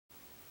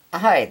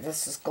Hi,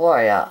 this is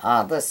Gloria.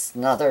 This is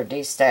another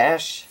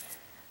destash.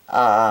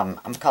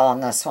 I'm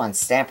calling this one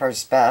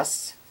Stamper's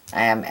Best.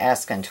 I am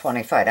asking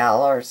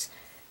 $25.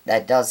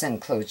 That does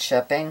include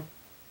shipping.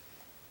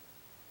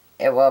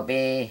 It will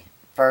be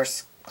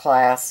first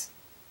class,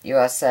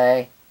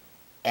 USA,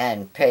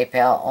 and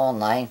PayPal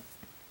only.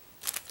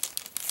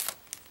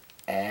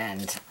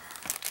 And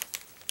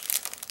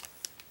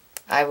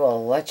I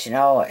will let you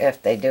know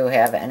if they do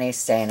have any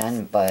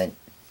staining, but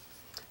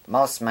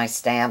most of my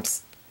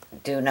stamps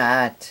do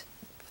not.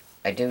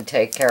 I do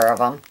take care of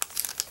them.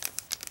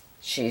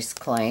 She's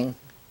clean.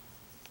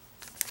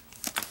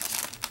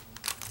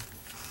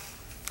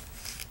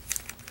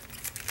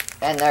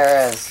 And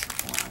there is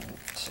 1,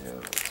 2,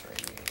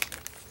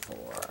 3,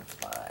 4,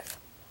 5.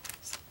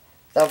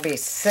 There'll be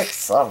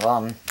 6 of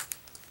them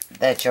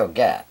that you'll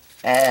get.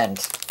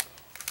 And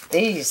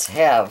these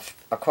have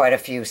quite a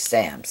few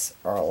stamps,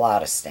 or a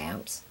lot of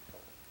stamps.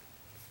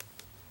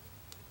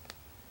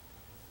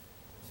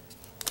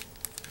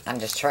 I'm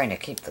just trying to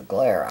keep the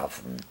glare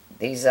off them.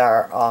 These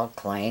are all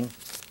clean.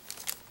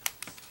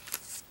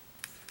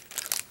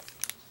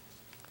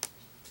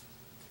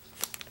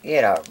 You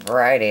get a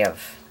variety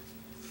of,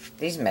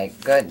 these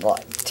make good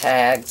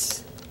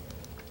tags.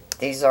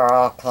 These are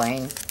all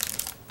clean.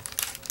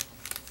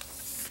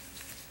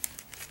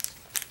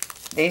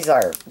 These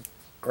are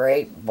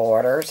great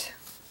borders.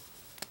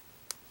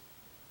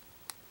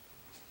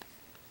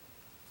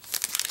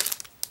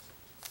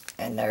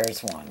 And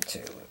there's 1,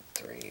 2,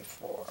 3,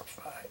 4,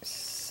 5,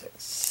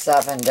 6,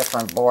 7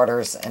 different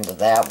borders into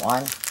that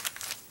one.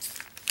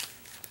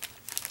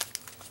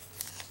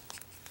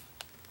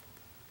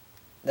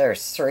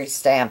 There's 3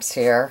 stamps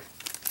here.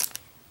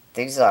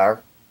 These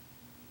are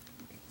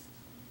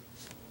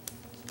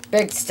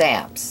big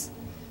stamps,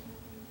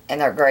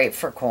 and they're great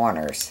for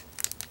corners.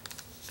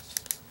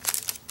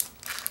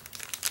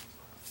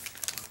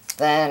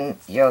 Then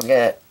you'll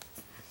get,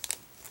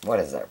 what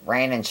is it,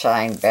 Rain and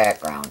Shine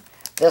background.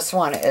 This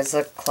one is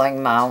a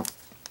cling mount,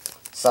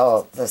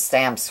 so the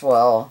stamps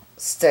will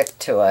stick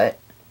to it.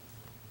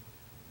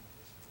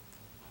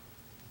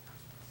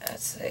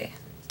 Let's see.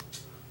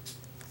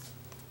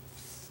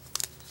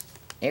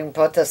 You can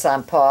put this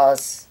on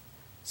pause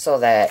so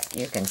that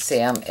you can see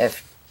them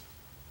if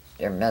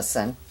you're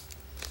missing.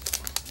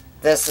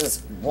 This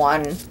is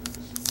one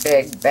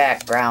big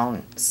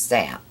background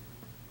stamp.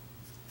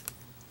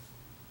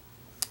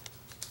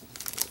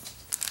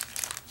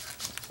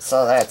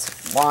 So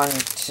that's 1,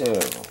 2,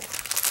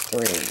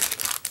 3,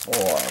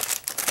 4,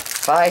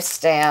 5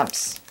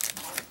 stamps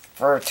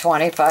for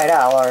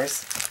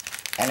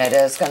 $25. And it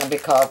is going to be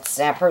called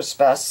Stamper's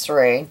Best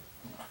 3.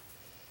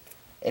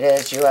 It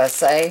is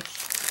USA,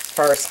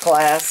 first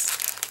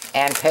class,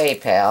 and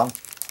PayPal.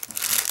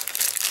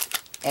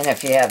 And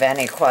if you have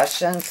any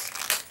questions,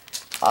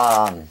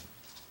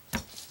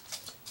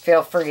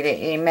 feel free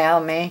to email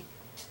me.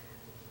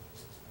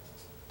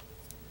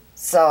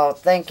 So,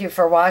 thank you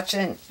for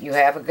watching. You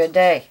have a good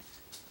day.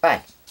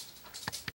 Bye.